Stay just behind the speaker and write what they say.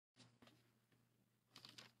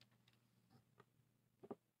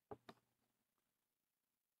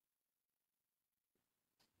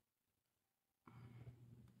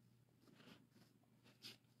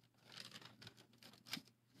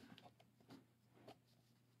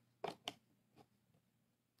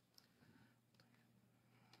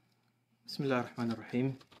بسم الله الرحمن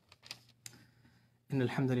الرحيم. إن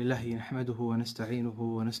الحمد لله نحمده ونستعينه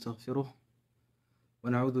ونستغفره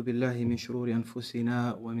ونعوذ بالله من شرور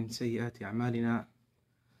أنفسنا ومن سيئات أعمالنا.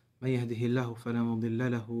 من يهده الله فلا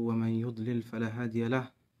مضل له ومن يضلل فلا هادي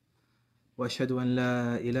له، وأشهد أن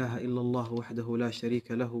لا إله إلا الله وحده لا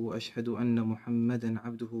شريك له، وأشهد أن محمدا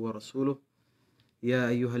عبده ورسوله. يا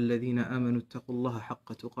أيها الذين آمنوا اتقوا الله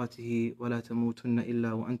حق تقاته ولا تموتن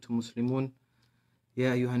إلا وأنتم مسلمون.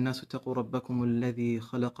 يا أيها الناس اتقوا ربكم الذي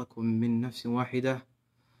خلقكم من نفس واحدة،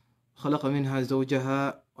 خلق منها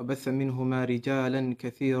زوجها وبث منهما رجالا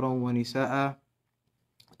كثيرا ونساء.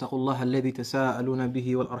 اتقوا الله الذي تساءلون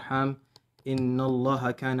به والأرحام، إن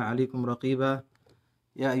الله كان عليكم رقيبا.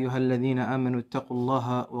 يا أيها الذين آمنوا اتقوا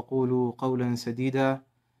الله وقولوا قولا سديدا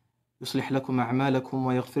يصلح لكم أعمالكم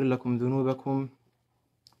ويغفر لكم ذنوبكم،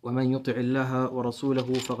 ومن يطع الله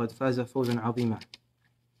ورسوله فقد فاز فوزا عظيما.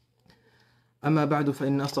 أما بعد،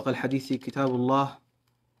 فإن أصدق الحديث كتاب الله،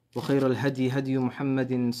 وخير الهدي هدي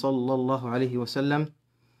محمد صلى الله عليه وسلم،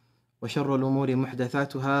 وشر الأمور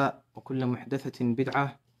محدثاتها، وكل محدثة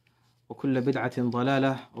بدعة، وكل بدعة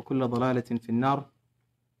ضلالة، وكل ضلالة في النار.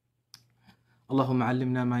 اللهم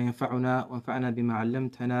علمنا ما ينفعنا وانفعنا بما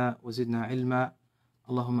علمتنا وزدنا علما.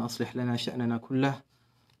 اللهم أصلح لنا شأننا كله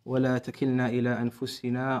ولا تكلنا إلى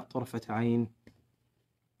أنفسنا طرفة عين.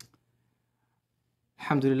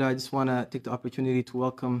 Alhamdulillah, I just want to take the opportunity to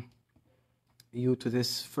welcome you to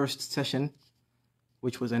this first session,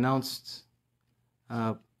 which was announced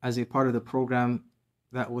as a part of the program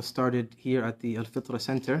that was started here at the Al-Fitrah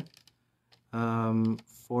Center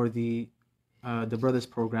for the Brothers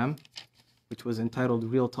program, which was entitled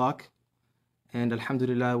Real Talk. And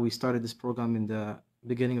Alhamdulillah, we started this program in the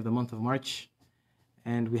beginning of the month of March,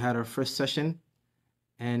 and we had our first session.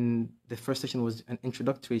 And the first session was an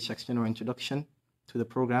introductory section or introduction to the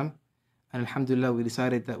program. And Alhamdulillah, we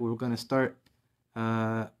decided that we were going to start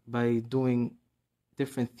by doing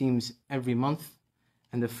different themes every month.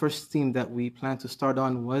 And the first theme that we planned to start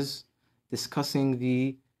on was discussing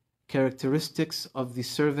the characteristics of the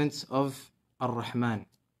servants of Ar-Rahman,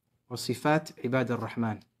 or Sifat Ibad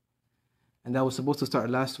Ar-Rahman. And that was supposed to start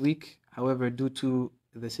last week. However, due to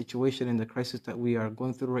the situation and the crisis that we are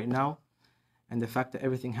going through right now, and the fact that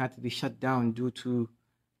everything had to be shut down due to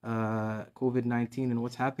COVID-19 and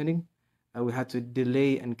what's happening, we had to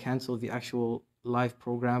delay and cancel the actual live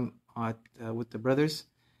program with the brothers.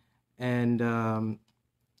 And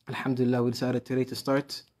Alhamdulillah, we decided today to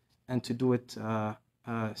start and to do it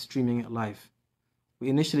streaming it live. We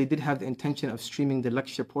initially did have the intention of streaming the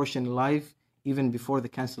lecture portion live even before the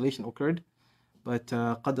cancellation occurred, but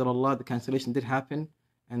Qadar Allah, the cancellation did happen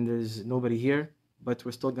and there's nobody here. But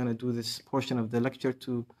we're still going to do this portion of the lecture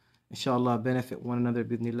to, inshallah, benefit one another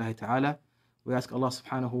bidnillahi ta'ala. We ask Allah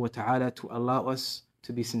subhanahu wa ta'ala to allow us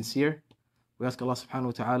to be sincere. We ask Allah subhanahu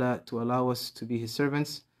wa ta'ala to allow us to be His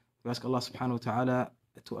servants. We ask Allah subhanahu wa ta'ala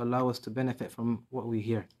to allow us to benefit from what we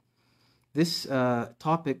hear. This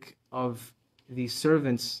topic of the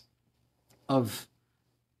servants of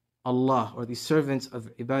Allah, or the servants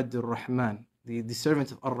of Ibad ar-Rahman, the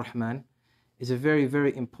servants of Ar-Rahman, is a very,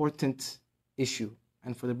 very important issue.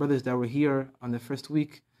 And for the brothers that were here on the first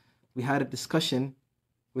week, we had a discussion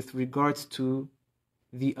with regards to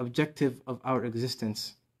the objective of our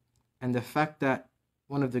existence and the fact that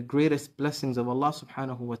one of the greatest blessings of Allah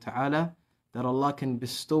subhanahu wa ta'ala that Allah can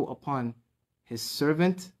bestow upon His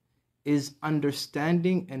servant is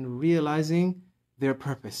understanding and realizing their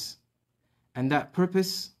purpose. And that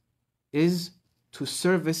purpose is to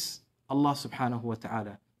service Allah subhanahu wa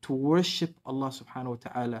ta'ala, to worship Allah subhanahu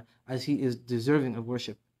wa ta'ala as He is deserving of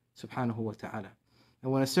worship subhanahu wa ta'ala.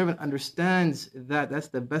 And when a servant understands that that's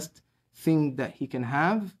the best thing that he can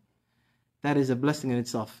have, that is a blessing in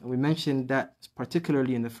itself. And we mentioned that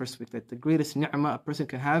particularly in the first week, that the greatest ni'mah a person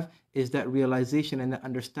can have is that realization and that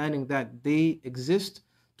understanding that they exist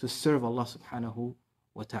to serve Allah subhanahu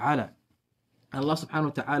wa ta'ala. And Allah subhanahu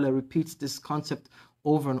wa ta'ala repeats this concept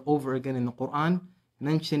over and over again in the Quran,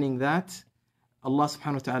 mentioning that Allah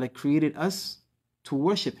subhanahu wa ta'ala created us to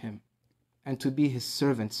worship Him and to be His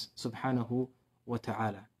servants subhanahu wa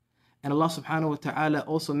ta'ala. And Allah subhanahu wa ta'ala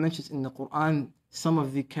also mentions in the Quran some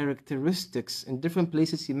of the characteristics. In different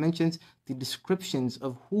places He mentions the descriptions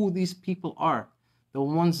of who these people are, the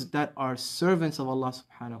ones that are servants of Allah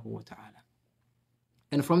subhanahu wa ta'ala.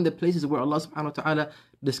 And from the places where Allah subhanahu wa ta'ala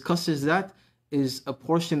discusses that is a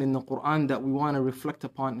portion in the Quran that we want to reflect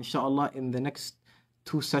upon, inshallah, in the next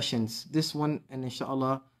two sessions, this one and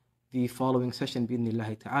inshallah the following session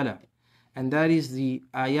bi'idhnillahi ta'ala. And that is the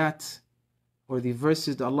ayat, or the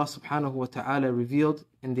verses that Allah subhanahu wa ta'ala revealed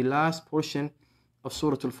in the last portion of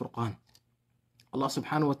Surah Al-Furqaan. Allah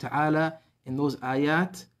subhanahu wa ta'ala in those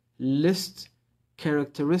ayat lists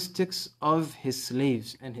characteristics of His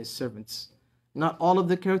slaves and His servants. Not all of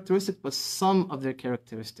the characteristics, but some of their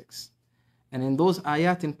characteristics. And in those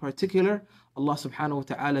ayat in particular, Allah subhanahu wa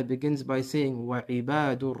ta'ala begins by saying,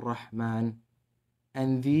 وَعِبَادُ الرَّحْمَنِ,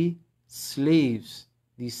 and the slaves,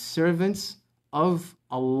 the servants of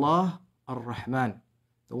Allah ar-Rahman,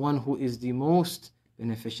 the one who is the most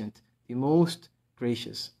beneficent, the most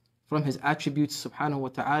gracious. From His attributes subhanahu wa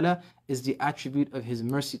ta'ala is the attribute of His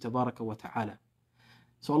mercy tabaraka wa ta'ala.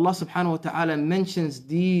 So Allah subhanahu wa ta'ala mentions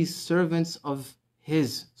these servants of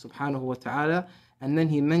His subhanahu wa ta'ala, and then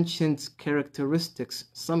He mentions characteristics,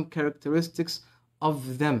 some characteristics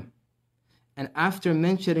of them. And after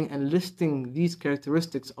mentioning and listing these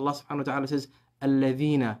characteristics, Allah subhanahu wa ta'ala says,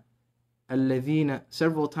 الَّذِينَ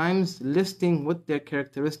several times, listing what their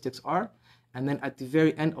characteristics are. And then at the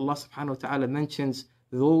very end, Allah subhanahu wa ta'ala mentions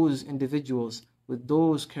those individuals with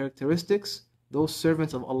those characteristics, those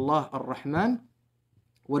servants of Allah ar-Rahman,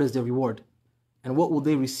 what is their reward? And what will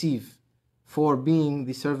they receive for being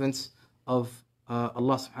the servants of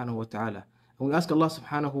Allah subhanahu wa ta'ala? And we ask Allah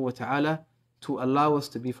subhanahu wa ta'ala to allow us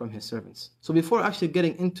to be from His servants. So before actually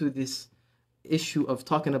getting into this issue of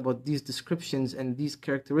talking about these descriptions and these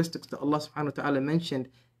characteristics that Allah subhanahu wa ta'ala mentioned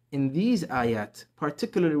in these ayat,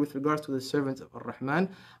 particularly with regards to the servants of Ar-Rahman,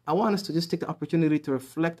 I want us to just take the opportunity to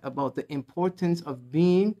reflect about the importance of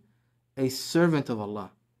being a servant of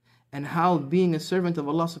Allah, and how being a servant of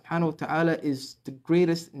Allah subhanahu wa ta'ala is the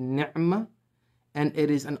greatest ni'mah, and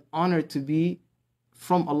it is an honor to be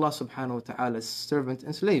from Allah subhanahu wa ta'ala's servants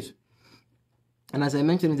and slaves. And as I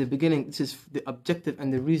mentioned in the beginning, this is the objective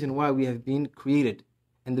and the reason why we have been created.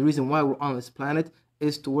 And the reason why we're on this planet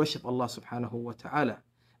is to worship Allah subhanahu wa ta'ala.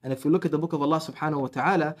 And if we look at the book of Allah subhanahu wa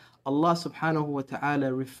ta'ala, Allah subhanahu wa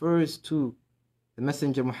ta'ala refers to the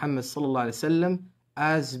Messenger Muhammad sallallahu alayhi wa sallam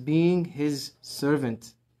as being His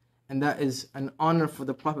servant. And that is an honor for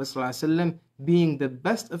the Prophet sallallahu alayhi wa sallam, being the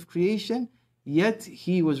best of creation, yet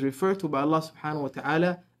he was referred to by Allah subhanahu wa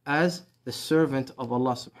ta'ala as the servant of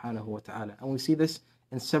Allah subhanahu wa ta'ala. And we see this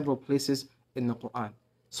in several places in the Quran.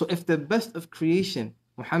 So if the best of creation,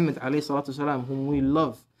 Muhammad alayhi salatu wasalam, whom we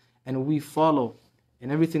love and we follow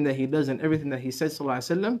in everything that he does and everything that he says sallallahu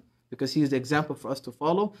alayhi wasallam, because he is the example for us to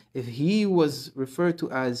follow, if he was referred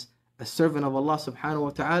to as a servant of Allah subhanahu wa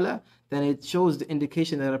ta'ala, then it shows the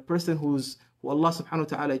indication that a person who Allah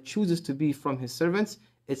subhanahu wa ta'ala chooses to be from His servants,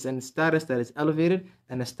 it's a status that is elevated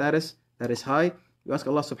and a status that is high. We ask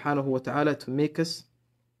Allah subhanahu wa ta'ala to make us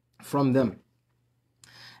from them.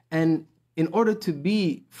 And in order to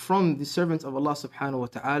be from the servants of Allah subhanahu wa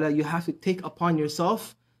ta'ala, you have to take upon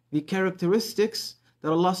yourself the characteristics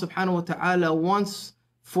that Allah subhanahu wa ta'ala wants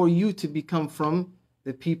for you to become from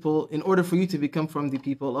the people, in order for you to become from the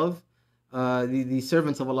people of the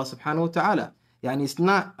servants of Allah subhanahu wa ta'ala. Yani it's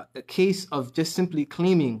not a case of just simply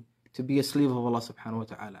claiming to be a slave of Allah subhanahu wa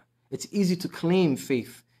ta'ala. It's easy to claim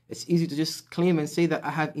faith. It's easy to just claim and say that I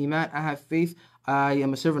have iman, I have faith, I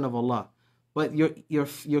am a servant of Allah. But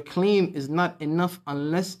your claim is not enough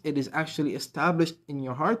unless it is actually established in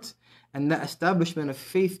your heart, and that establishment of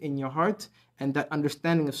faith in your heart and that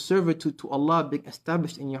understanding of servitude to Allah being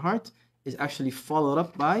established in your heart is actually followed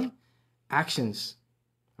up by actions.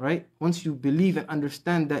 Right? Once you believe and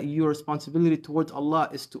understand that your responsibility towards Allah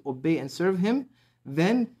is to obey and serve Him,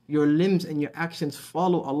 then your limbs and your actions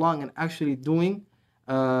follow along and actually doing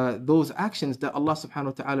those actions that Allah subhanahu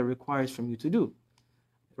wa ta'ala requires from you to do.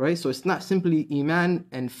 Right? So it's not simply iman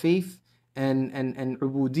and faith and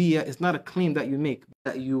ubudiyyah. It's not a claim that you make,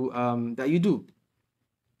 that you do.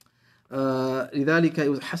 لذلك it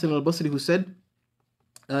was Hassan al-Basri who said,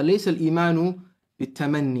 ليس الإيمان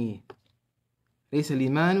بالتمني ليس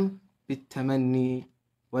الإيمان بالتمني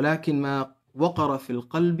ولكن ما وقر في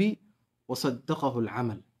القلب وصدقه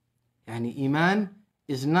العمل. يعني iman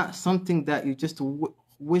is not something that you just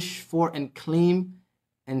wish for and claim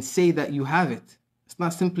and say that you have it. It's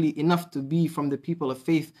not simply enough to be from the people of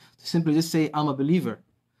faith to simply just say I'm a believer.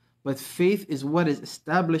 But faith is what is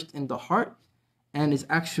established in the heart and is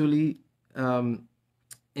actually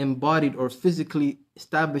embodied or physically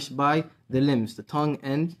established by the limbs, the tongue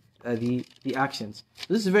and the actions.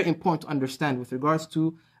 So this is very important to understand with regards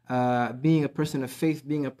to being a person of faith,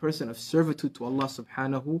 being a person of servitude to Allah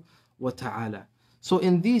subhanahu wa ta'ala. So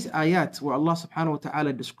in these ayat where Allah subhanahu wa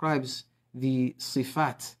ta'ala describes the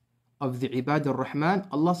sifat of the ibad al-Rahman,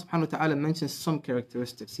 Allah subhanahu wa ta'ala mentions some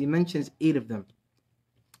characteristics. He mentions 8 of them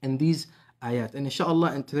in these ayat. And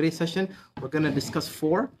inshallah in today's session we're going to discuss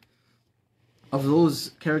 4. of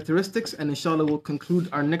those characteristics, and inshallah we'll conclude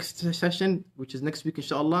our next session, which is next week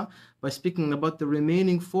inshallah, by speaking about the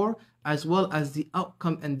remaining 4, as well as the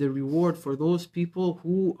outcome and the reward for those people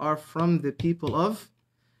who are from the people of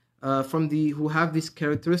who have these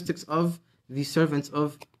characteristics of the servants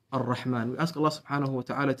of Ar-Rahman. We ask Allah subhanahu wa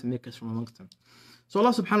ta'ala to make us from amongst them. So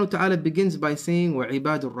Allah subhanahu wa ta'ala begins by saying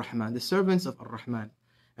وَعِبَادُ الرَّحْمَنِ, the servants of Ar-Rahman.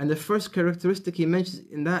 And the first characteristic he mentions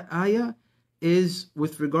in that ayah is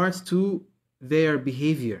with regards to their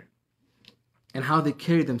behavior and how they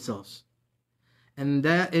carry themselves. And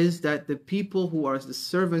that is that the people who are the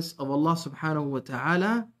servants of Allah subhanahu wa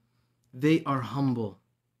ta'ala, they are humble.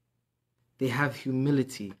 They have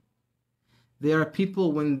humility. They are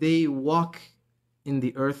people, when they walk in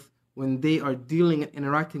the earth, when they are dealing and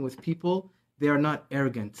interacting with people, they are not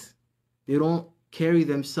arrogant. They don't carry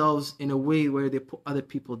themselves in a way where they put other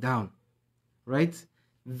people down, right?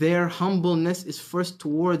 Their humbleness is first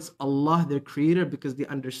towards Allah, their creator, because they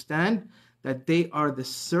understand that they are the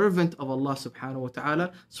servant of Allah subhanahu wa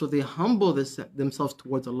ta'ala. So they humble themselves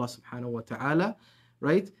towards Allah subhanahu wa ta'ala,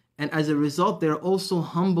 right? And as a result, they're also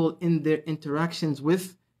humble in their interactions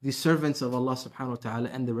with the servants of Allah subhanahu wa ta'ala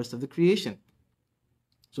and the rest of the creation.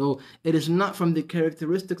 So it is not from the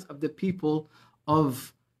characteristics of the people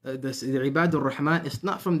of the Ibadur Rahman, it's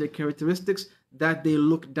not from their characteristics that they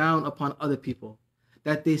look down upon other people,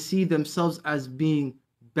 that they see themselves as being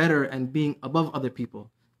better and being above other people.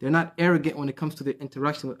 They're not arrogant when it comes to their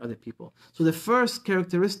interaction with other people. So the first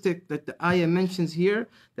characteristic that the ayah mentions here,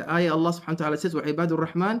 the ayah Allah subhanahu wa ta'ala says, وَعِبَادُ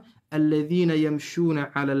الرَّحْمَنِ الَّذِينَ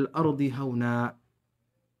يَمْشُونَ عَلَى الْأَرْضِ هَوْنًا.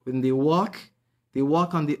 When they walk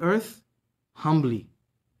on the earth humbly.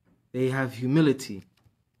 They have humility,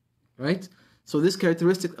 right? So this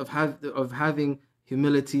characteristic of having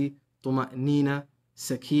humility, tuma'nina,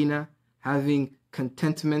 sakina, having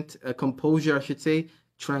contentment, composure, I should say,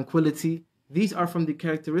 tranquility, these are from the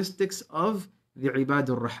characteristics of the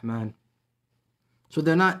Ibadur Rahman. So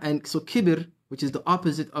they're not, and so kibir, which is the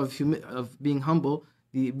opposite of being humble,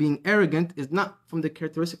 the being arrogant, is not from the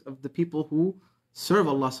characteristic of the people who serve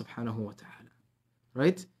Allah subhanahu wa ta'ala,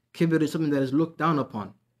 right? Kibir is something that is looked down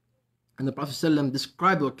upon. And the Prophet ﷺ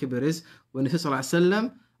described what kibir is when he says,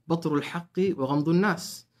 ﷺ, بَطْرُ الْحَقِّ وَغَمْضُ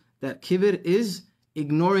النَّاسِ, that kibir is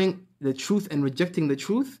ignoring the truth and rejecting the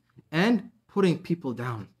truth and putting people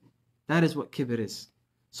down. That is what kibir is.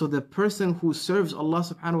 So the person who serves Allah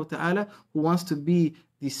subhanahu wa ta'ala, who wants to be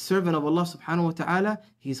the servant of Allah subhanahu wa ta'ala,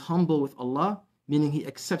 he's humble with Allah, meaning he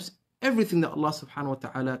accepts everything that Allah subhanahu wa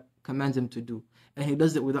ta'ala commands him to do. And he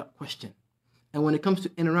does it without question. And when it comes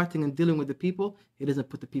to interacting and dealing with the people, he doesn't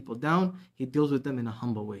put the people down. He deals with them in a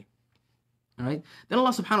humble way. Alright? Then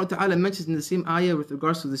Allah subhanahu wa ta'ala mentions in the same ayah with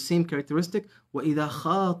regards to the same characteristic, وَإِذَا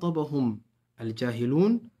خَاطَبَهُمْ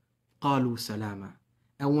الْجَاهِلُونَ قَالُوا سَلَامًا.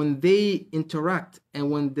 And when they interact and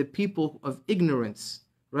when the people of ignorance,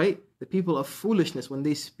 right, the people of foolishness, when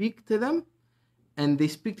they speak to them, and they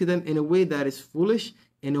speak to them in a way that is foolish,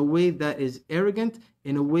 in a way that is arrogant,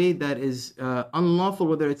 in a way that is unlawful,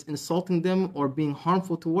 whether it's insulting them or being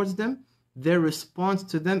harmful towards them, their response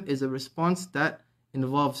to them is a response that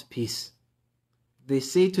involves peace. They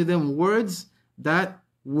say to them words that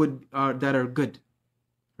are good,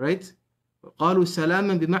 right? قالوا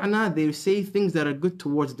سلاما بمعنى, they say things that are good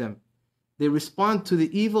towards them. They respond to the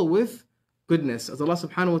evil with goodness. As Allah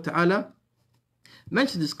subhanahu wa ta'ala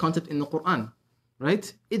mentioned this concept in the Quran,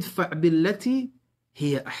 right? ادفع بالتي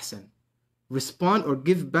هي أحسن. Respond or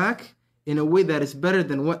give back in a way that is better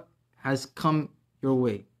than what has come your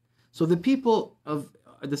way. So the people of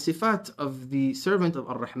the sifat of the servant of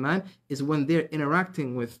Ar-Rahman is when they're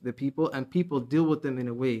interacting with the people and people deal with them in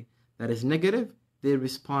a way that is negative, they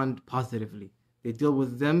respond positively. They deal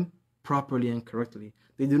with them properly and correctly.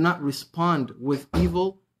 They do not respond with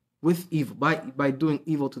evil by doing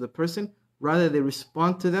evil to the person. Rather, they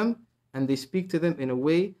respond to them and they speak to them in a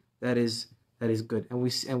way that is good. And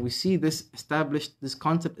we see this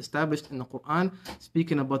concept established in the Quran,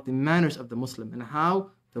 speaking about the manners of the Muslim and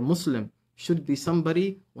how the Muslim should be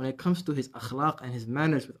somebody, when it comes to his akhlaq and his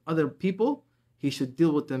manners with other people, he should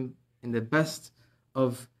deal with them in the best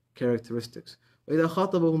of characteristics. وَإِذَا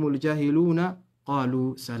خَاطَبَهُمُ الْجَاهِلُونَ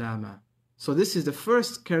قَالُوا سَلَامًا. So this is the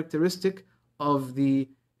first characteristic of the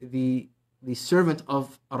servant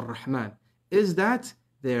of Ar-Rahman, is that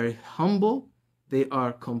they are humble, they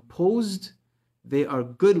are composed, they are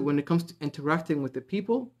good when it comes to interacting with the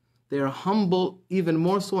people, they are humble even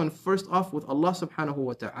more so and first off with Allah subhanahu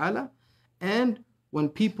wa ta'ala, and when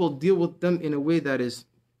people deal with them in a way that is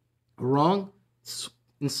wrong,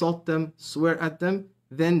 insult them, swear at them,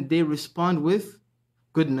 then they respond with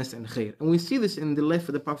goodness and khair. And we see this in the life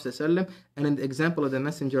of the Prophet ﷺ and in the example of the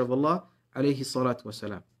Messenger of Allah alayhi salatu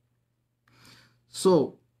wasalam.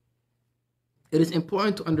 So it is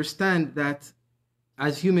important to understand that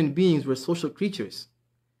as human beings, we're social creatures,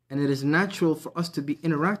 and it is natural for us to be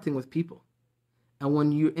interacting with people. And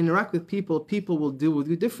when you interact with people, people will deal with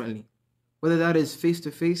you differently, whether that is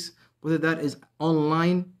face-to-face, whether that is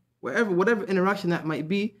online, wherever, whatever interaction that might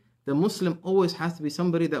be. The Muslim always has to be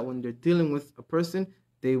somebody that when they're dealing with a person,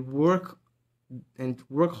 they work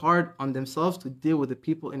hard on themselves to deal with the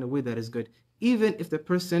people in a way that is good, even if the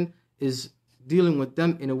person is dealing with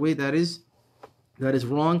them in a way that is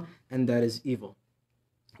wrong and that is evil.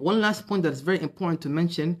 One last point that is very important to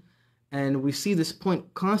mention, and we see this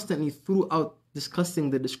point constantly throughout discussing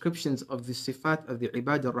the descriptions of the sifat of the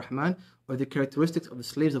Ibad al-Rahman, or the characteristics of the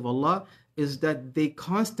slaves of Allah, is that they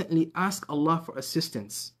constantly ask Allah for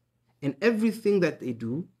assistance in everything that they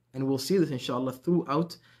do. And we'll see this inshallah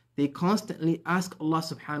throughout. They constantly ask Allah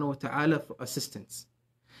subhanahu wa ta'ala for assistance.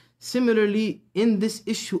 Similarly, in this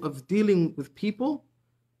issue of dealing with people,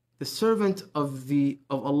 the servant of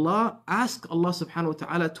Allah asks Allah subhanahu wa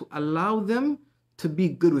ta'ala to allow them to be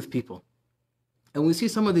good with people. And we see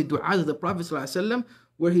some of the du'as of the Prophet ﷺ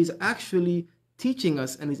where he's actually teaching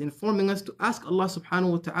us and he's informing us to ask Allah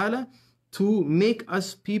subhanahu wa ta'ala to make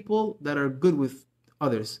us people that are good with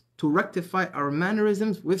others, to rectify our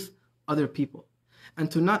mannerisms with other people,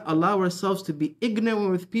 and to not allow ourselves to be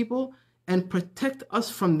ignorant with people, and protect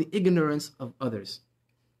us from the ignorance of others.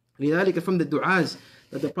 لذلك, from the du'as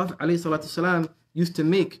that the Prophet ﷺ used to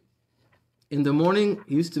make in the morning,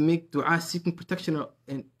 he used to make dua seeking protection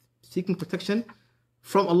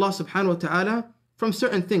from Allah subhanahu wa ta'ala from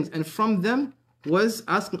certain things, and from them was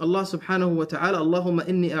asking Allah subhanahu wa ta'ala, Allahumma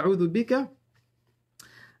inni a'udhu bika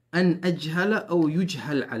an ajhala aw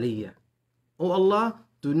yujhal alayya. Oh Allah,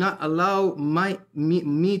 do not allow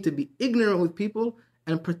me to be ignorant with people,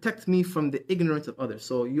 and protect me from the ignorance of others.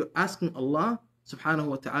 So you're asking Allah subhanahu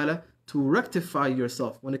wa ta'ala to rectify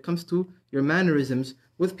yourself when it comes to your mannerisms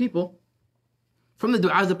with people. From the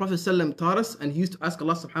du'as the Prophet ﷺ taught us, and he used to ask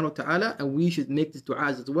Allah subhanahu wa ta'ala, and we should make these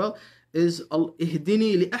du'as as well, is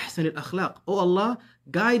Ihdini li ahsan al-akhlaq. Oh Allah,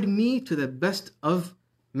 guide me to the best of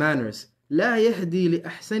manners. La yahdi li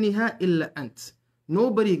ahsaniha illa ant.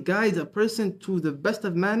 Nobody guides a person to the best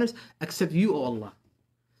of manners except you, O Allah.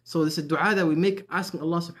 So this is a dua that we make, asking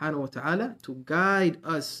Allah subhanahu wa ta'ala to guide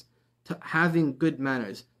us to having good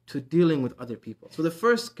manners, to dealing with other people. So the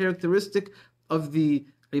first characteristic of the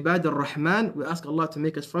Ibad al-Rahman, we ask Allah to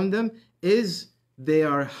make us from them, is they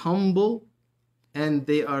are humble, and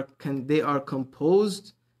they are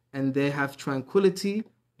composed, and they have tranquility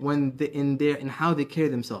in how they carry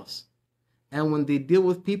themselves. And when they deal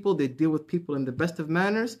with people in the best of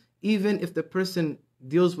manners, even if the person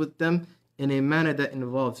deals with them in a manner that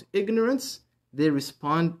involves ignorance, they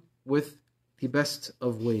respond with the best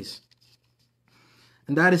of ways.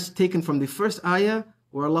 And that is taken from the first ayah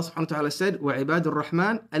where Allah subhanahu wa ta'ala said, وَعِبَادُ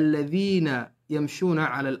الرَّحْمَنِ الَّذِينَ يَمْشُونَ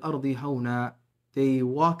عَلَى الْأَرْضِ هَوْنًا. They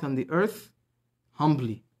walk on the earth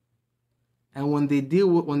humbly. And when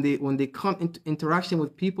they come into interaction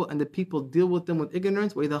with people, and the people deal with them with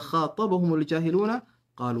ignorance, وَإِذَا خَاطَبَهُمُ الْجَاهِلُونَ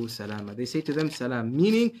قَالُوا سَلَامًا. They say to them salam,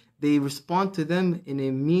 meaning they respond to them in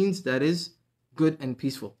a means that is good and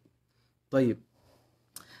peaceful. طيب.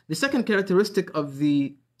 The second characteristic of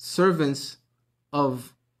the servants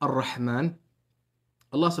of Ar-Rahman,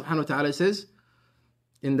 Allah subhanahu wa ta'ala says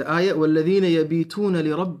in the ayah, وَالَّذِينَ يَبِيتُونَ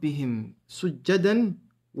لِرَبِّهِمْ سُجَّدًا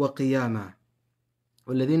وَقِيَامًا.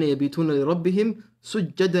 وَالَّذِينَ يَبِيتُونَ لِرَبِّهِمْ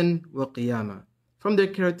سُجَّدًا وَقِيَامًا. From their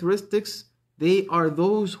characteristics, they are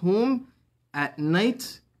those whom at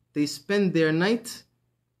night they spend their night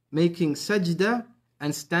making sajda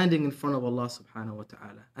and standing in front of Allah subhanahu wa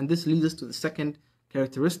ta'ala. And this leads us to the second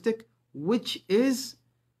characteristic, which is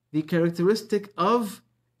the characteristic of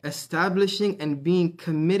establishing and being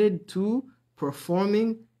committed to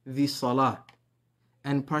performing the salah,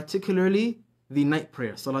 and particularly the night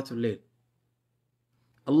prayer, Salatul Layl.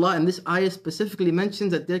 Allah in this ayah specifically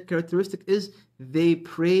mentions that their characteristic is they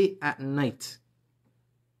pray at night.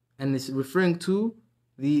 And it's referring to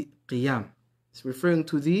the qiyam. It's referring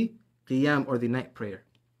to the qiyam, or the night prayer.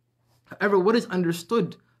 However, what is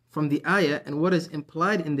understood from the ayah and what is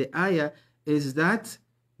implied in the ayah is that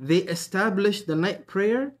they establish the night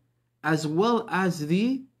prayer as well as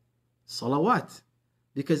the salawat.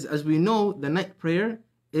 Because as we know, the night prayer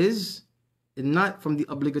is not from the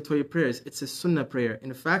obligatory prayers. It's a sunnah prayer.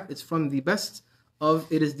 In fact, it's from the best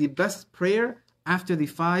it is the best prayer after the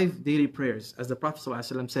 5 daily prayers. As the Prophet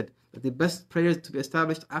ﷺ said, that the best prayers to be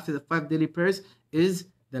established after the 5 daily prayers is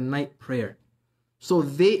the night prayer. So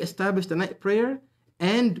they establish the night prayer,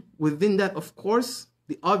 and within that, of course,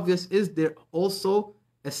 the obvious is they're also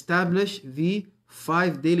establish the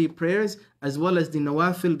 5 daily prayers as well as the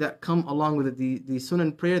nawafil that come along with it, the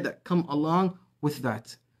sunan prayer that come along with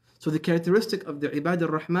that. So the characteristic of the Ibad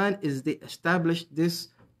al-Rahman is they establish this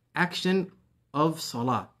action of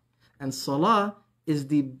salah. And salah is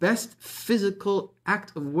the best physical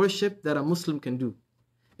act of worship that a Muslim can do.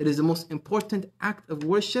 It is the most important act of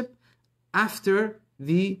worship after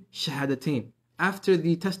the shahadatain, after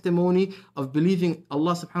the testimony of believing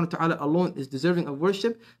Allah subhanahu wa ta'ala alone is deserving of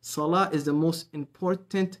worship. Salah is the most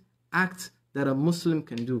important act that a Muslim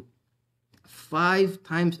can do. 5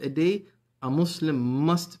 times a day, a Muslim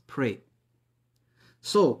must pray.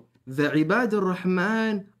 So, the Ibad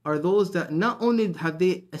al-Rahman are those that not only have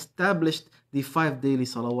they established the 5 daily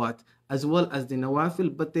salawat as well as the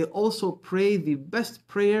nawafil, but they also pray the best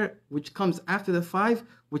prayer which comes after the 5,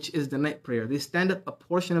 which is the night prayer. They stand up a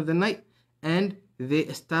portion of the night and they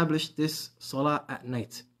establish this salah at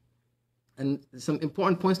night. And some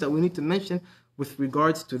important points that we need to mention with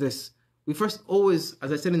regards to this. We first always,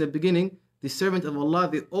 as I said in the beginning, the servant of Allah,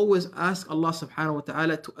 they always ask Allah subhanahu wa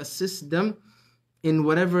ta'ala to assist them in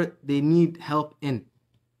whatever they need help in.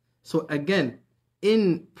 So again,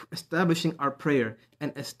 in establishing our prayer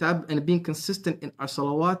and being consistent in our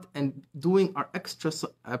salawat and doing our extra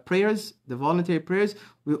prayers, the voluntary prayers,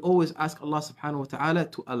 we always ask Allah subhanahu wa ta'ala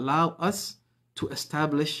to allow us to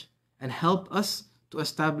establish and help us to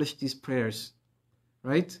establish these prayers.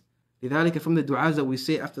 Right? لذلك, from the du'as that we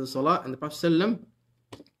say after the salah, and the Prophet ﷺ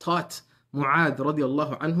taught Mu'adh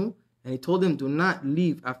radiallahu anhu, and he told him, do not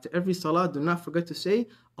leave after every salah, do not forget to say,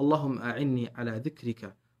 Allahumma a'inni ala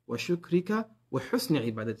dhikrika wa shukrika wa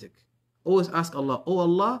husni ibadatik. Always ask Allah, oh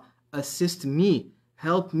Allah, assist me,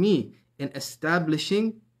 help me in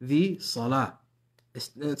establishing the salah.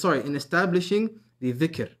 In establishing the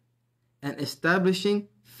dhikr, and establishing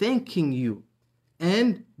thanking you,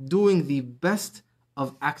 and doing the best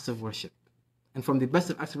of acts of worship. And from the best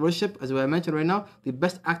of acts of worship, as I mentioned right now, the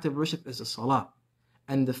best act of worship is the salah.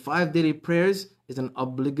 And the 5 daily prayers is an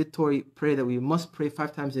obligatory prayer that we must pray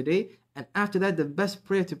 5 times a day. And after that, the best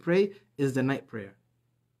prayer to pray is the night prayer.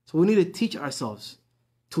 So we need to teach ourselves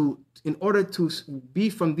in order to be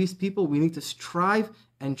from these people, we need to strive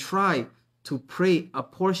and try to pray a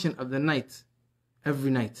portion of the night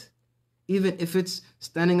every night. Even if it's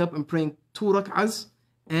standing up and praying 2 rak'ahs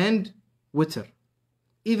and witr.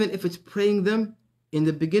 Even if it's praying them in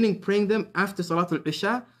the beginning, praying them after Salatul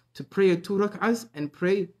Isha, to pray 2 rak'ahs and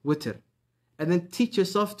pray witr. And then teach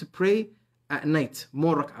yourself to pray at night,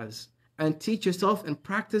 more rak'ahs. And teach yourself and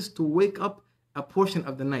practice to wake up a portion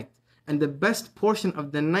of the night. And the best portion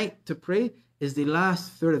of the night to pray is the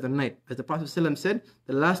last third of the night. As the Prophet ﷺ said,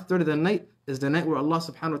 the last third of the night is the night where Allah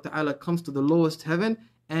subhanahu wa ta'ala comes to the lowest heaven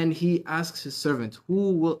and He asks His servant,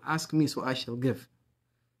 who will ask me so I shall give?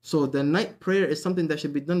 So the night prayer is something that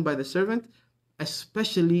should be done by the servant,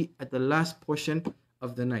 especially at the last portion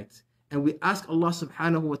of the night. And we ask Allah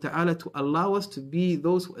subhanahu wa ta'ala to allow us to be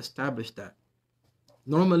those who establish that.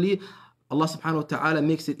 Normally, Allah subhanahu wa ta'ala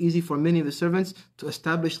makes it easy for many of the servants to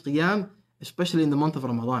establish qiyam, especially in the month of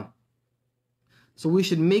Ramadan. So we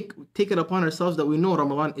should take it upon ourselves that we know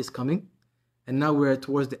Ramadan is coming. And now we're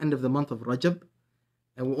towards the end of the month of Rajab.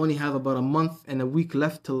 And we only have about a month and a week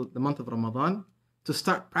left till the month of Ramadan, to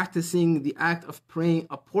start practicing the act of praying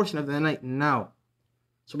a portion of the night now.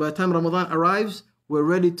 So by the time Ramadan arrives, we're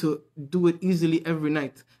ready to do it easily every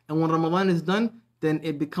night. And when Ramadan is done, then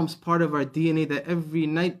it becomes part of our DNA that every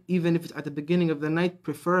night, even if it's at the beginning of the night,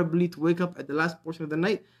 preferably to wake up at the last portion of the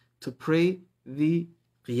night to pray the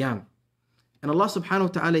qiyam. And Allah subhanahu wa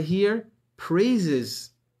ta'ala here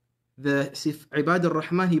praises the Ibad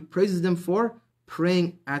al-Rahman, He praises them for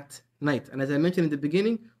praying at night. And as I mentioned in the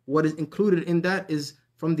beginning, what is included in that is,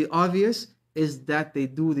 from the obvious, is that they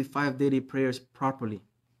do the 5 daily prayers properly.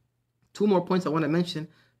 2 more points I want to mention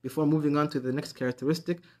before moving on to the next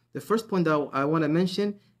characteristic. The first point that I want to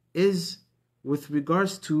mention is with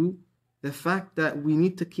regards to the fact that we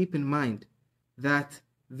need to keep in mind that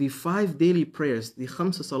the 5 daily prayers, the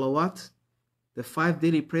khamsa salawat, the 5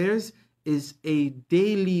 daily prayers, is a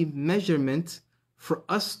daily measurement for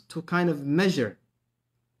us to kind of measure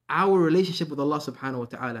our relationship with Allah subhanahu wa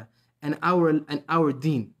ta'ala and our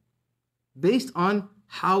deen based on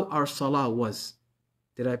how our salah was.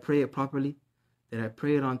 Did I pray it properly? Did I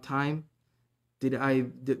pray it on time? Did I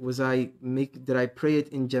pray it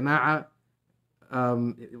in jama'ah,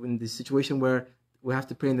 in the situation where we have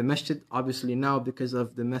to pray in the masjid? Obviously now, because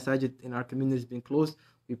of the masajid in our communities being closed,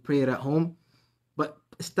 we pray it at home. But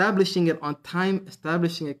establishing it on time,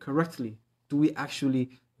 establishing it correctly, do we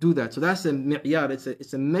actually do that? So that's a mi'yar,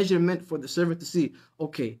 it's a measurement for the servant to see,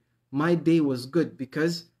 okay, my day was good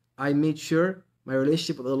because I made sure My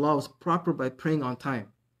relationship with Allah was proper by praying on time.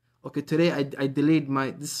 Okay, today I delayed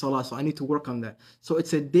this salah, so I need to work on that. So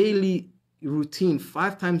it's a daily routine,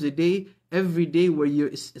 5 times a day, every day, where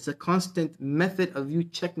it's a constant method of you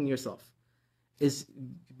checking yourself, is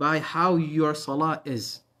by how your salah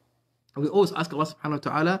is. And we always ask Allah subhanahu wa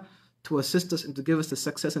ta'ala to assist us and to give us the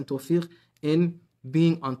success and tawfiq in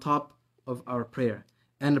being on top of our prayer.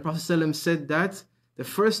 And the Prophet ﷺ said that the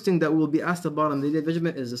first thing that will be asked about on the day of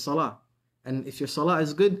judgment is the salah. And if your salah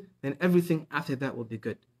is good, then everything after that will be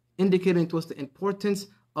good, indicating to us the importance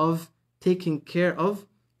of taking care of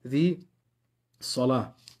the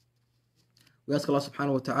salah. We ask Allah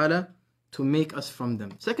subhanahu wa ta'ala to make us from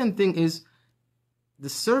them. Second thing is the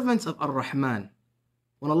servants of Ar-Rahman.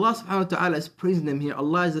 When Allah subhanahu wa ta'ala is praising them here,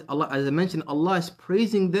 Allah, as I mentioned, Allah is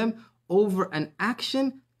praising them over an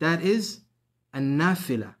action that is a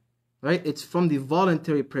nafila, right? It's from the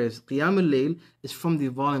voluntary prayers. Qiyam al-Layl is from the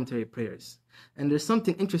voluntary prayers. And there's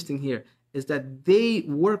something interesting here, is that they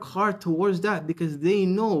work hard towards that because they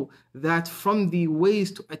know that from the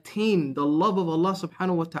ways to attain the love of Allah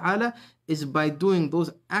subhanahu wa ta'ala is by doing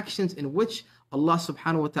those actions in which Allah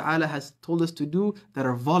subhanahu wa ta'ala has told us to do that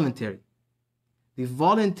are voluntary. The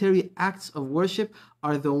voluntary acts of worship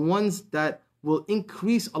are the ones that will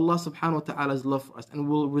increase Allah subhanahu wa ta'ala's love for us and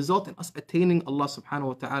will result in us attaining Allah subhanahu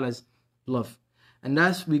wa ta'ala's love. And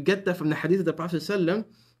that's, we get that from the hadith of the Prophet ﷺ,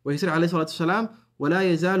 where he said alayhi salatu wasalam, وَلَا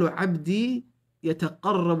يَزَالُ عَبْدِي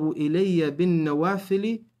يَتَقَرَّبُ إِلَيَّ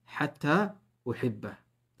بِالنَّوَافِلِ حَتَّى أُحِبَّهُ.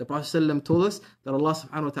 The Prophet ﷺ told us that Allah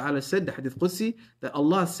subhanahu wa ta'ala said, the hadith Qudsi, that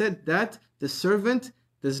Allah said that the servant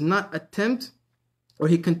does not attempt, or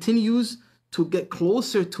he continues to get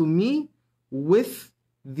closer to me with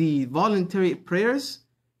the voluntary prayers,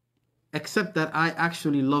 except that I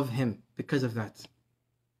actually love him because of that.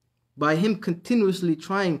 By him continuously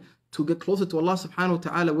trying to get closer to Allah subhanahu wa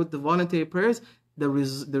ta'ala with the voluntary prayers, there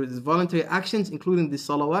is voluntary actions, including the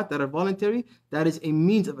salawat that are voluntary, that is a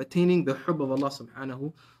means of attaining the hub of Allah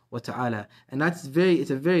subhanahu wa ta'ala. And it's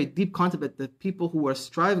a very deep concept that the people who are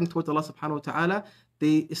striving towards Allah subhanahu wa ta'ala,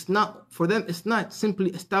 it's not simply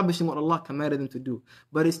establishing what Allah commanded them to do,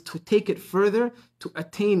 but it's to take it further to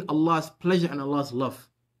attain Allah's pleasure and Allah's love.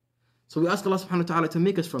 So we ask Allah subhanahu wa ta'ala to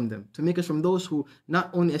make us from them, to make us from those who not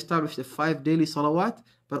only establish the 5 daily salawat,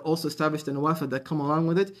 but also establish the nawafil that come along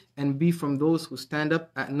with it, and be from those who stand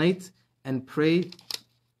up at night and pray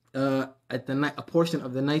at the night, a portion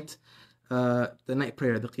of the night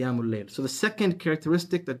prayer, the Qiyamul Layl. So the second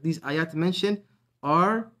characteristic that these ayat mention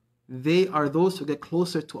they are those who get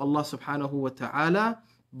closer to Allah subhanahu wa ta'ala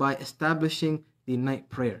by establishing the night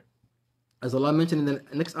prayer. As Allah mentioned in the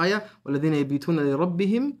next ayah, وَالَّذِينَ يَبِيتُونَ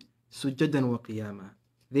لِرَبِّهِمْ سُجَّدًا وَقِيَامًا.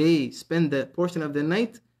 They spend the portion of the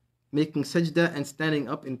night making sajda and standing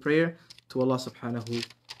up in prayer to Allah subhanahu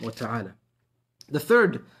wa ta'ala. The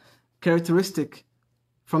third characteristic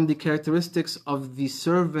from the characteristics of the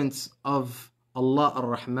servants of Allah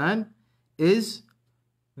Ar-Rahman is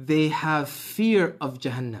they have fear of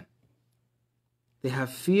Jahannam. They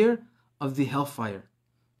have fear of the hellfire.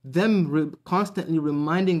 Them constantly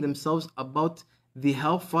reminding themselves about the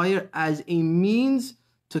hellfire as a means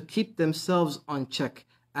to keep themselves on check,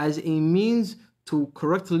 as a means to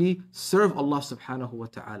correctly serve Allah subhanahu wa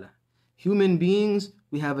ta'ala. Human beings,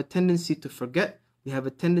 we have a tendency to forget, we have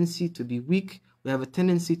a tendency to be weak, we have a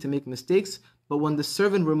tendency to make mistakes, but when the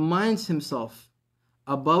servant reminds himself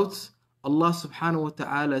about Allah subhanahu wa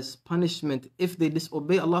ta'ala's punishment if they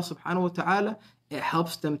disobey Allah subhanahu wa ta'ala, it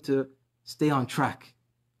helps them to stay on track.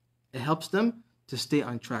 It helps them to stay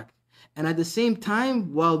on track. And at the same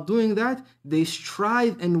time, while doing that, they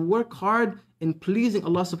strive and work hard in pleasing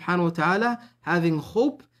Allah subhanahu wa ta'ala, having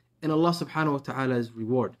hope in Allah subhanahu wa ta'ala's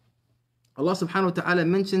reward. Allah subhanahu wa ta'ala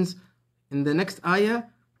mentions in the next ayah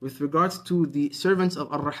with regards to the servants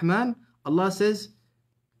of Ar-Rahman, Allah says,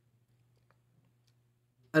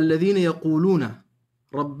 الَّذِينَ يَقُولُونَ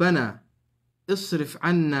رَبَّنَا اصْرِفْ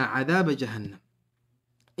عَنَّا عَذَابَ جَهَنَّمَ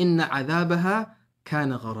إِنَّ عَذَابَهَا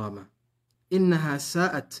كَانَ غَرَامًا إِنَّهَا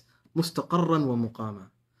سَاءَتْ مُسْتَقَرًّا وَمُقَامًا.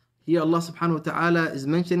 Here Allah subhanahu wa ta'ala is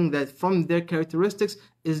mentioning that from their characteristics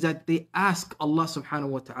is that they ask Allah subhanahu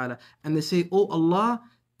wa ta'ala and they say, Oh Allah,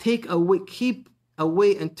 take away, keep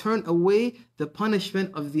away and turn away the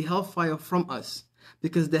punishment of the hellfire from us.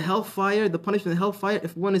 Because the hellfire, the punishment of the hellfire,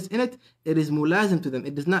 if one is in it, it is mulazim to them,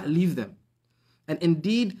 it does not leave them. And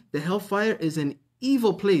indeed, the hellfire is an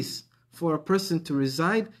evil place for a person to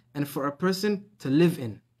reside and for a person to live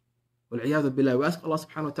in. وَالْعِيَاذُ بِاللَّهِ. We ask Allah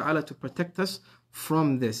subhanahu wa ta'ala to protect us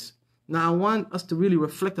from this. Now I want us to really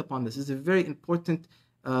reflect upon this. It's a very important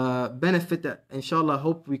benefit that inshallah I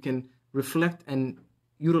hope we can reflect and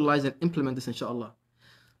utilize and implement this inshallah.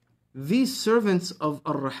 these servants of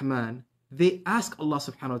Ar-Rahman, they ask Allah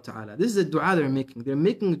subhanahu wa ta'ala. This is a dua they're making. They're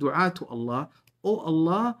making dua to Allah. Oh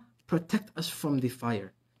Allah, protect us from the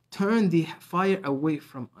fire. Turn the fire away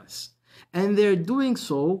from us. And they're doing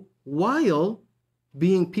so while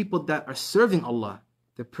being people that are serving Allah.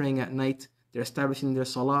 They're praying at night. They're establishing their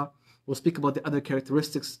salah. We'll speak about the other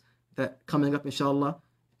characteristics that coming up inshallah.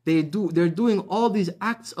 They're doing all these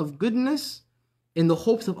acts of goodness in the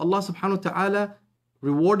hopes of Allah subhanahu wa ta'ala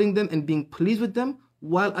rewarding them and being pleased with them,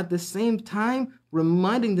 while at the same time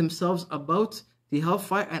reminding themselves about the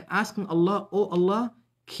hellfire and asking Allah, oh Allah,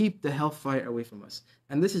 keep the hellfire away from us.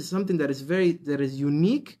 And this is something that is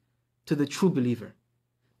unique to the true believer.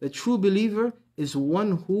 The true believer is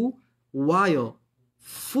one who, while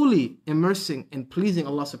fully immersing in pleasing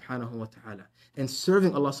Allah subhanahu wa ta'ala, and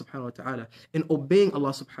serving Allah subhanahu wa ta'ala, and obeying Allah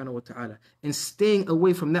subhanahu wa ta'ala, and staying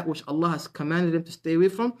away from that which Allah has commanded him to stay away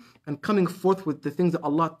from, and coming forth with the things that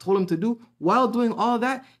Allah told him to do, while doing all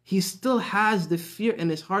that, he still has the fear in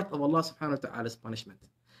his heart of Allah subhanahu wa ta'ala's punishment.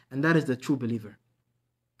 And that is the true believer.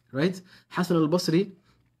 Right? Hassan al-Basri,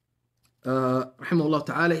 rahimahullah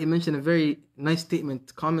ta'ala, he mentioned a very nice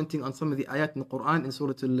statement commenting on some of the ayat in the Quran in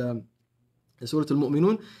Surah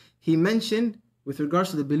Al-Mu'minun. He mentioned, with regards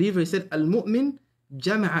to the believer, he said, Al-Mu'min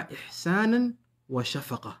jama'a ihsanan wa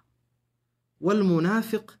shafaqa.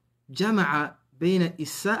 Wal-Munafiq jama'a bayna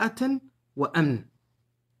isa'atan wa amn.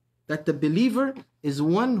 That the believer is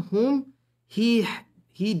one whom he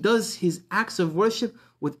does his acts of worship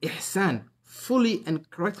with ihsan, fully and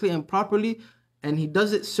correctly and properly, and he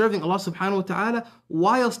does it serving Allah subhanahu wa ta'ala,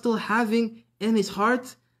 while still having in his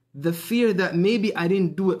heart the fear that maybe I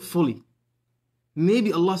didn't do it fully.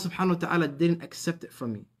 Maybe Allah subhanahu wa ta'ala didn't accept it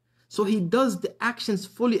from me. So he does the actions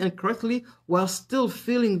fully and correctly while still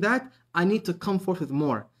feeling that I need to come forth with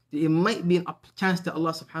more. It might be a chance that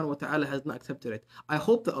Allah subhanahu wa ta'ala has not accepted it. I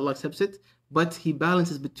hope that Allah accepts it, but he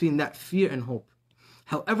balances between that fear and hope.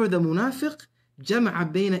 However, the munafiq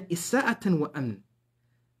jama'a bayna isa'atan wa amn.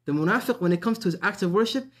 The munafiq, when it comes to his acts of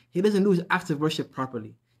worship, he doesn't do his acts of worship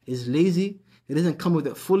properly. He's lazy. He doesn't come with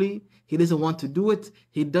it fully. He doesn't want to do it.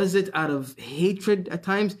 He does it out of hatred at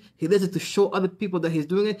times. He does it to show other people that he's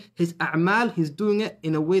doing it. His a'mal, he's doing it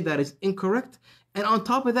in a way that is incorrect. And on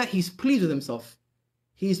top of that, he's pleased with himself.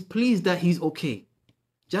 He's pleased that he's okay.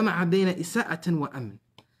 جَمَعَ بَيْنَ إِسَاءَةٍ وَأَمْنٍ.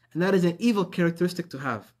 And that is an evil characteristic to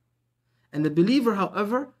have. And the believer,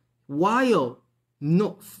 however, while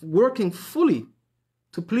working fully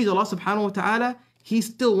to please Allah subhanahu wa ta'ala, he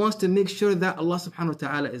still wants to make sure that Allah subhanahu wa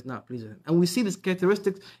ta'ala is not pleased with him. And we see this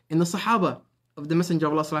characteristic in the Sahaba of the Messenger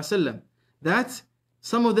of Allah sallallahu alaihi wasallam, that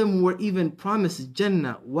some of them were even promised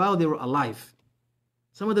Jannah while they were alive.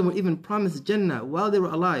 Some of them were even promised Jannah while they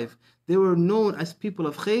were alive. They were known as people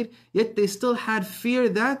of khair, yet they still had fear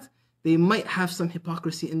that they might have some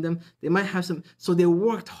hypocrisy in them. They might have some, so they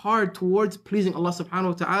worked hard towards pleasing Allah subhanahu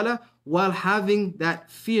wa ta'ala while having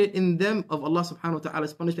that fear in them of Allah subhanahu wa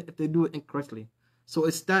ta'ala's punishment if they do it incorrectly. So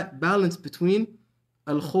it's that balance between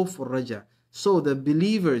al-khawf wal-raja. So the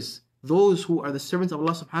believers, those who are the servants of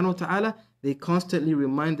Allah subhanahu wa ta'ala, they constantly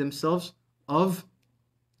remind themselves of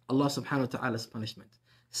Allah subhanahu wa ta'ala's punishment.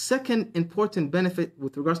 Second important benefit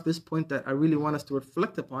with regards to this point that I really want us to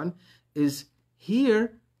reflect upon is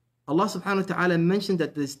here Allah subhanahu wa ta'ala mentioned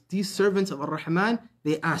that these servants of Ar-Rahman,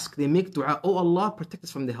 they make dua, oh Allah, protect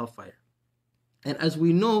us from the hellfire. And as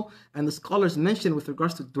we know, and the scholars mention with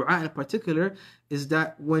regards to dua in particular, is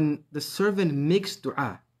that when the servant makes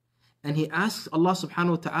dua and he asks Allah subhanahu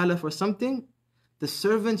wa ta'ala for something, the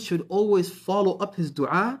servant should always follow up his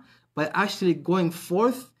dua by actually going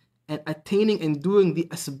forth and attaining and doing the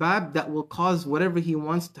asbab that will cause whatever he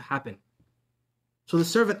wants to happen. So the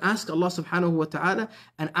servant asks Allah subhanahu wa ta'ala,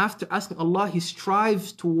 and after asking Allah, he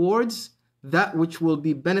strives towards that which will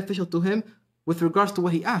be beneficial to him with regards to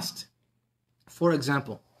what he asked. For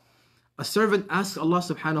example, a servant asks Allah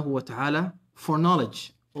subhanahu wa ta'ala for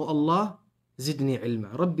knowledge. Oh Allah, zidni ilma.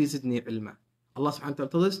 Rabbi zidni ilma. Allah subhanahu wa ta'ala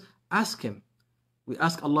told us, ask him. We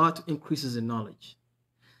ask Allah to increase his knowledge.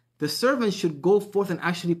 The servant should go forth and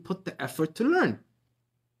actually put the effort to learn.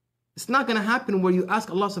 It's not going to happen where you ask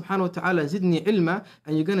Allah subhanahu wa ta'ala, zidni ilma,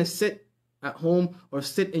 and you're going to sit at home or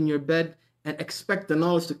sit in your bed and expect the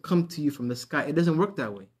knowledge to come to you from the sky. It doesn't work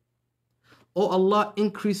that way. Oh Allah,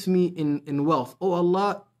 increase me in wealth. Oh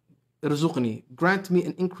Allah, irzuqni, grant me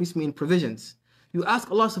and increase me in provisions. You ask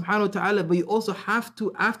Allah subhanahu wa ta'ala, but you also have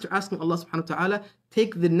to, after asking Allah subhanahu wa ta'ala,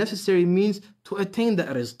 take the necessary means to attain that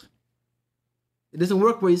rizq. It doesn't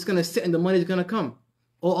work where you're just going to sit and the money is going to come.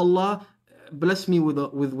 Oh Allah, bless me with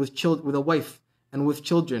a wife and with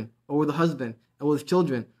children, or with a husband and with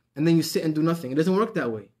children, and then you sit and do nothing. It doesn't work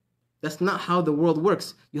that way. That's not how the world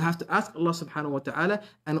works. You have to ask Allah subhanahu wa ta'ala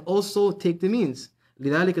and also take the means.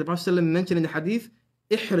 لذلك the Prophet ﷺ mentioned in the hadith,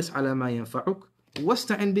 احرص على ما ينفعك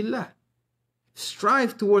واستعن بالله.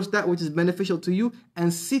 Strive towards that which is beneficial to you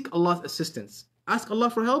and seek Allah's assistance. Ask Allah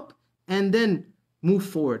for help and then move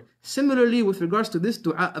forward. Similarly, with regards to this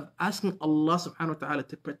dua of asking Allah subhanahu wa ta'ala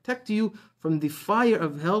to protect you from the fire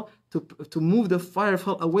of hell, to move the fire of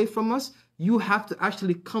hell away from us, you have to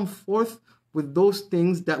actually come forth with those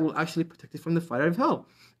things that will actually protect you from the fire of hell.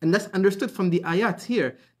 And that's understood from the ayat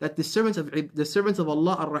here, that the servants of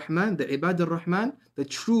Allah ar-Rahman, the Ibad ar-Rahman, the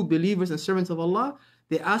true believers and servants of Allah,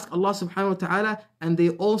 they ask Allah subhanahu wa ta'ala, and they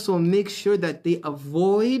also make sure that they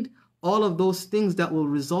avoid all of those things that will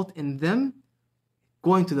result in them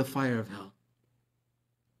going to the fire of hell.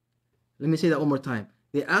 Let me say that one more time.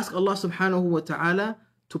 They ask Allah subhanahu wa ta'ala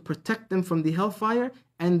to protect them from the hellfire,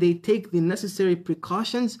 and they take the necessary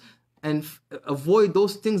precautions and avoid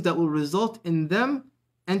those things that will result in them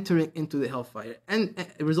entering into the hellfire and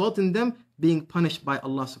result in them being punished by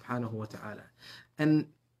Allah subhanahu wa ta'ala. And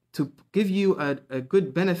to give you a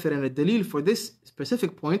good benefit and a dalil for this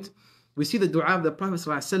specific point, we see the dua of the Prophet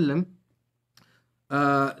sallallahu alaihi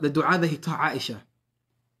wasallam, the dua that he taught Aisha.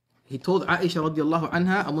 He told Aisha radiallahu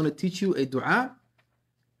anha, I'm going to teach you a dua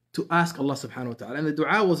to ask Allah subhanahu wa ta'ala. And the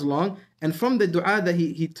dua was long, and from the dua that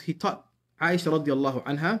he taught Aisha radiallahu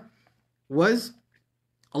anha was,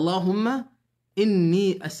 Allahumma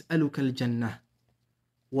inni as'aluka al-jannah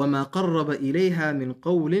wa ma qarraba ilayha min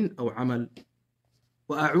qawlin aw amal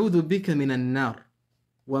wa a'udhu bika min an-nar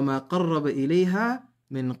wa ma qarraba ilayha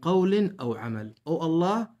min qawlin aw amal. Oh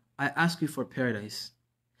Allah, I ask you for paradise,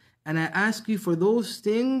 and I ask you for those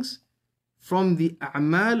things from the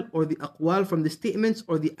a'mal or the aqwal, from the statements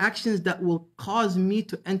or the actions that will cause me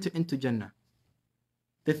to enter into Jannah.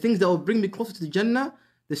 The things that will bring me closer to Jannah,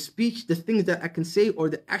 the speech, the things that I can say or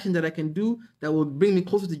the action that I can do that will bring me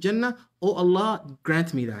closer to Jannah. Oh Allah,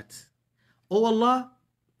 grant me that. Oh Allah,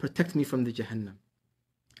 protect me from the Jahannam.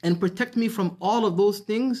 And protect me from all of those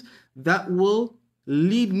things that will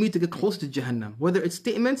lead me to get closer to Jahannam, whether it's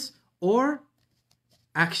statements or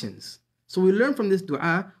actions. So we learn from this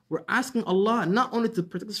dua, we're asking Allah not only to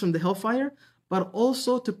protect us from the hellfire, but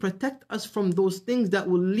also to protect us from those things that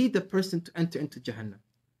will lead the person to enter into Jahannam.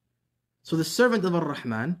 So the servant of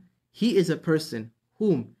Ar-Rahman, he is a person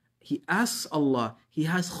whom he asks Allah, he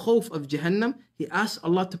has khawf of Jahannam, he asks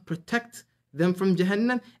Allah to protect them from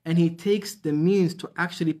Jahannam, and he takes the means to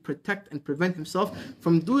actually protect and prevent himself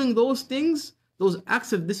from doing those things, those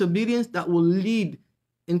acts of disobedience that will lead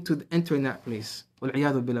into entering that place.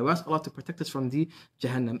 وَالْعِيَاذُ بِاللَّهِ. We ask Allah to protect us from the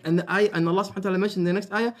Jahannam. And the ayah, and Allah subhanahu wa ta'ala mentioned in the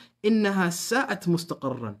next ayah, إِنَّهَا سَاءَتْ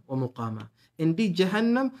مُسْتَقَرًّا وَمُقَامًا. Indeed,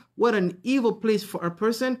 Jahannam, what an evil place for a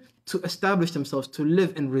person to establish themselves, to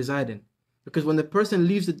live and reside in. Because when the person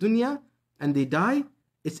leaves the dunya and they die,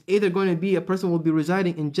 it's either going to be a person will be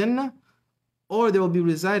residing in Jannah or they will be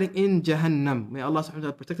residing in Jahannam. May Allah subhanahu wa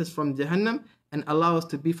ta'ala protect us from Jahannam and allow us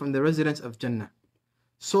to be from the residents of Jannah.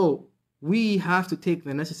 So we have to take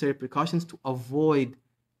the necessary precautions to avoid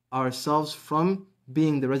ourselves from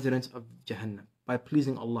being the residents of Jahannam by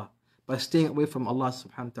pleasing Allah, by staying away from Allah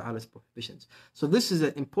subhanahu wa ta'ala's prohibitions. So this is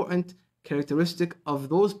an important characteristic of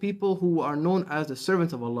those people who are known as the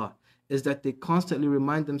servants of Allah, is that they constantly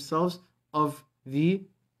remind themselves of the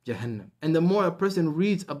Jahannam. And the more a person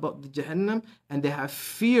reads about the Jahannam and they have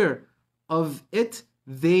fear of it,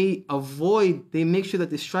 they make sure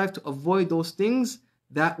that they strive to avoid those things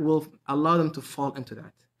that will allow them to fall into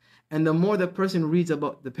that. And the more the person reads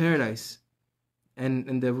about the paradise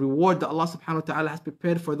and the reward that Allah subhanahu wa ta'ala has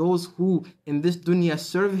prepared for those who in this dunya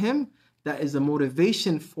serve Him, that is a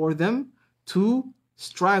motivation for them to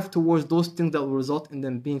strive towards those things that will result in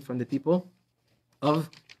them being from the people of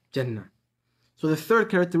Jannah. So the third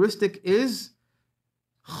characteristic is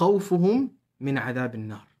خوفهم من عذاب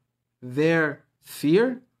النار, their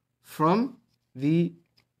fear from the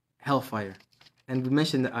hellfire. And we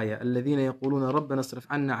mentioned the ayah, الذين يقولون ربنا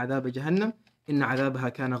اصرف عنا عذاب جهنم إن عذابها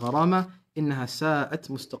كان غراما إنها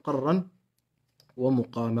ساءت مستقرا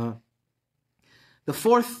ومقاما. The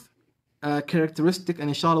fourth characteristic, and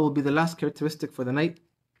inshallah will be the last characteristic for the night,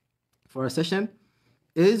 for our session,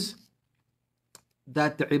 is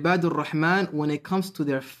that the Ibadur Rahman, when it comes to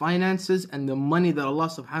their finances and the money that Allah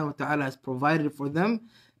subhanahu wa ta'ala has provided for them,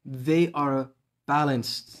 they are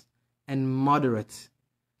balanced and moderate.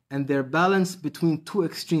 And they're balanced between two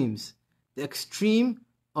extremes. The extreme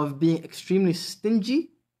of being extremely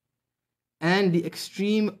stingy and the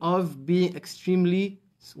extreme of being extremely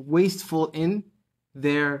wasteful in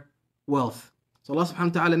their wealth. So Allah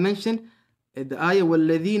subhanahu wa ta'ala mentioned the ayah,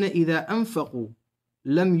 وَالَّذِينَ إِذَا أَنفَقُوا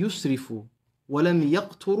لَمْ يُسْرِفُوا وَلَمْ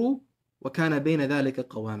يَقْتُرُوا وَكَانَ بَيْنَ ذَلِكَ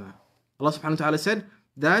قَوَامًا. Allah subhanahu wa ta'ala said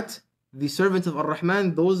that the servants of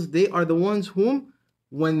Ar-Rahman, they are the ones whom,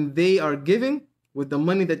 when they are giving with the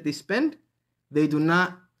money that they spend, they do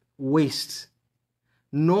not waste,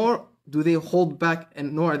 nor do they hold back,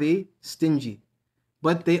 and nor are they stingy.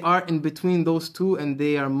 But they are in between those two, and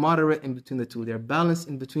they are moderate in between the two. They are balanced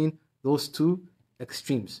in between those two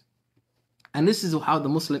extremes. And this is how the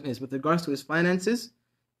Muslim is with regards to his finances,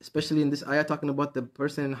 especially in this ayah talking about the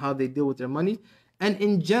person and how they deal with their money. And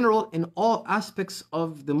in general, in all aspects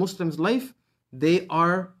of the Muslim's life, they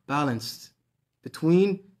are balanced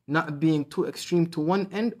between not being too extreme to one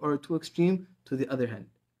end or too extreme to the other end.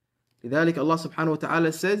 لذلك Allah subhanahu wa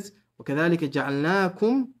ta'ala says, وَكَذَلِكَ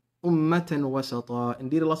جَعَلْنَاكُمْ أُمَّةً وَسَطًا.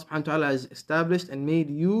 Indeed, Allah subhanahu wa ta'ala has established and made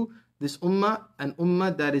you, this ummah, an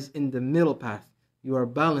ummah that is in the middle path. You are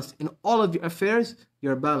balanced. In all of your affairs,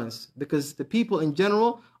 you are balanced. Because the people in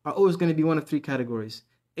general are always going to be one of three categories.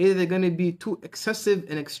 Either they're going to be too excessive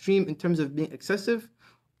and extreme in terms of being excessive,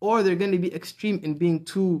 or they're going to be extreme in being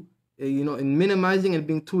too, in minimizing and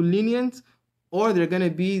being too lenient, or they're going to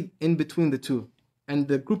be in between the two. And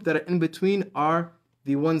the group that are in between are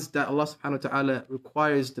the ones that Allah subhanahu wa ta'ala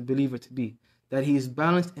requires the believer to be. That he is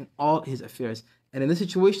balanced in all his affairs. And in this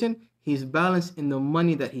situation, he is balanced in the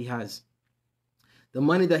money that he has. The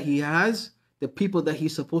money that he has, the people that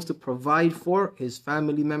he's supposed to provide for, his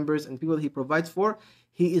family members and people that he provides for,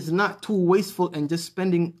 he is not too wasteful and just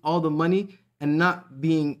spending all the money and not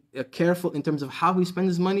being careful in terms of how he spends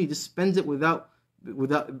his money. He just spends it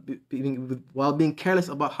while being careless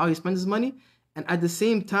about how he spends his money. And at the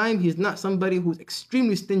same time, he's not somebody who's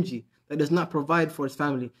extremely stingy, that does not provide for his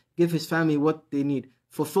family, give his family what they need,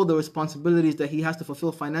 fulfill the responsibilities that he has to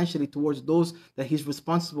fulfill financially towards those that he's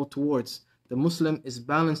responsible towards. The Muslim is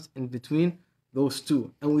balanced in between those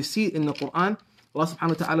two. And we see in the Quran, Allah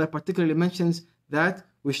subhanahu wa ta'ala particularly mentions that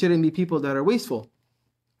we shouldn't be people that are wasteful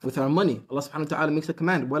with our money. Allah subhanahu wa ta'ala makes a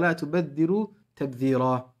command, وَلَا تُبَذِّرُوا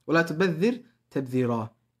تَبْذِيرًا وَلَا تُبَذِّرْ تَبْذِيرًا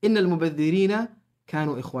إِنَّ الْمُبَذِّرِينَ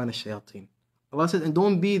كَانُوا إِخْوَانَ الشَّيَاطِينَ. Allah says, and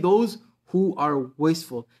don't be those who are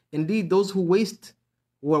wasteful. Indeed, those who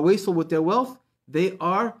are wasteful with their wealth, they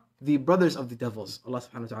are the brothers of the devils. Allah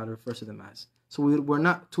subhanahu wa ta'ala refers to them as. So we're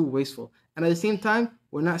not too wasteful. And at the same time,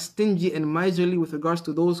 we're not stingy and miserly with regards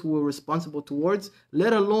to those who we're responsible towards,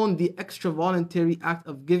 let alone the extra voluntary act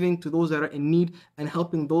of giving to those that are in need and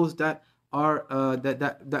helping those that are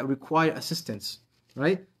that require assistance.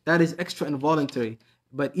 Right? That is extra and voluntary.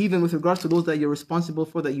 But even with regards to those that you're responsible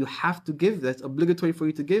for, that you have to give, that's obligatory for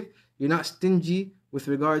you to give, you're not stingy with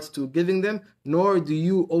regards to giving them, nor do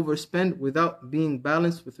you overspend without being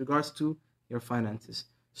balanced with regards to your finances.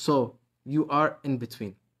 So you are in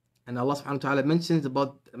between. And Allah subhanahu wa ta'ala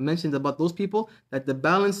mentions about those people that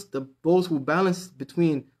those who balance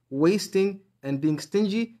between wasting and being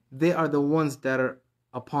stingy, they are the ones that are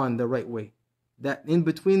upon the right way. That in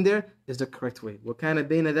between there is the correct way. وَكَانَ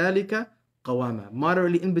بَيْنَ ذَلِكَ قَوَامًا.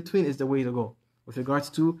 Moderately in between is the way to go. With regards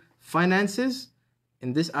to finances,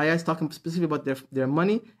 in this ayah is talking specifically about their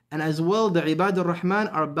money, and as well the Ibadur Rahman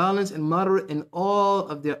are balanced and moderate in all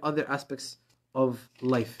of their other aspects of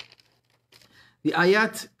life.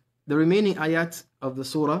 The remaining ayat of the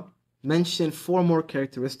surah mention 4 more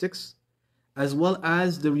characteristics, as well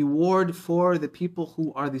as the reward for the people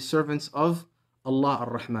who are the servants of Allah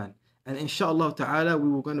Ar-Rahman. And inshallah ta'ala,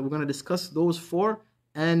 we're going to discuss those 4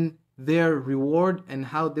 and their reward and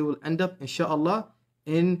how they will end up, inshallah,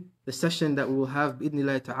 in the session that we will have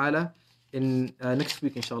bi'idhnillah ta'ala in next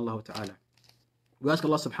week, inshallah ta'ala. We ask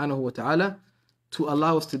Allah subhanahu wa ta'ala to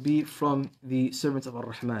allow us to be from the servants of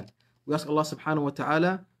Ar-Rahman. We ask Allah subhanahu wa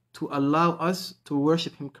ta'ala to allow us to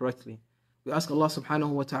worship Him correctly. We ask Allah subhanahu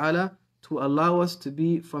wa ta'ala to allow us to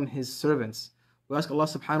be from His servants. We ask Allah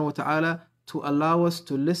subhanahu wa ta'ala to allow us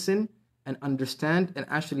to listen and understand and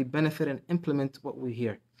actually benefit and implement what we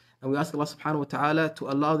hear. And we ask Allah subhanahu wa ta'ala to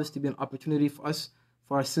allow this to be an opportunity for us,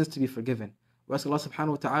 for our sins to be forgiven. We ask Allah subhanahu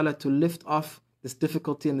wa ta'ala to lift off this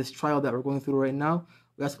difficulty and this trial that we're going through right now.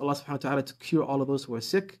 We ask Allah subhanahu wa ta'ala to cure all of those who are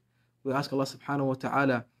sick. We ask Allah subhanahu wa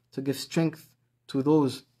ta'ala to give strength to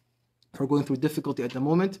those who are going through difficulty at the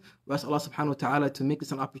moment. We ask Allah subhanahu wa ta'ala to make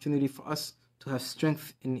this an opportunity for us to have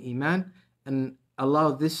strength in Iman, and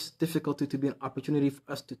allow this difficulty to be an opportunity for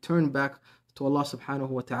us to turn back to Allah subhanahu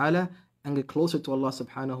wa ta'ala and get closer to Allah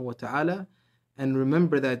subhanahu wa ta'ala. And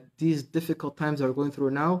remember that these difficult times that we're going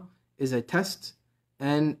through now is a test,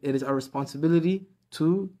 and it is our responsibility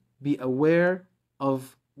to be aware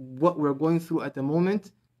of what we're going through at the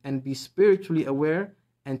moment and be spiritually aware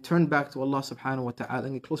and turn back to Allah subhanahu wa ta'ala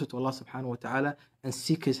and get closer to Allah subhanahu wa ta'ala and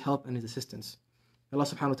seek His help and His assistance. May Allah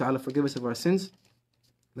subhanahu wa ta'ala forgive us of our sins.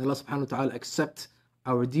 May Allah subhanahu wa ta'ala accept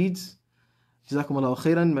our deeds. Jazakumullahu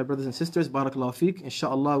khairan, my brothers and sisters. Barakallahu feek.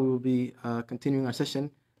 Inshallah, we will be continuing our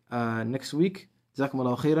session next week.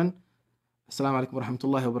 Jazakumullahu khairan. Assalamu alaikum wa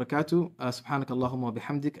rahmatullahi wa barakatuh. Subhanakallahumma wa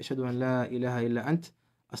bihamdik. Ashhadu an la ilaha illa ant.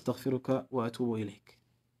 Astaghfiruka wa atubu ilayk.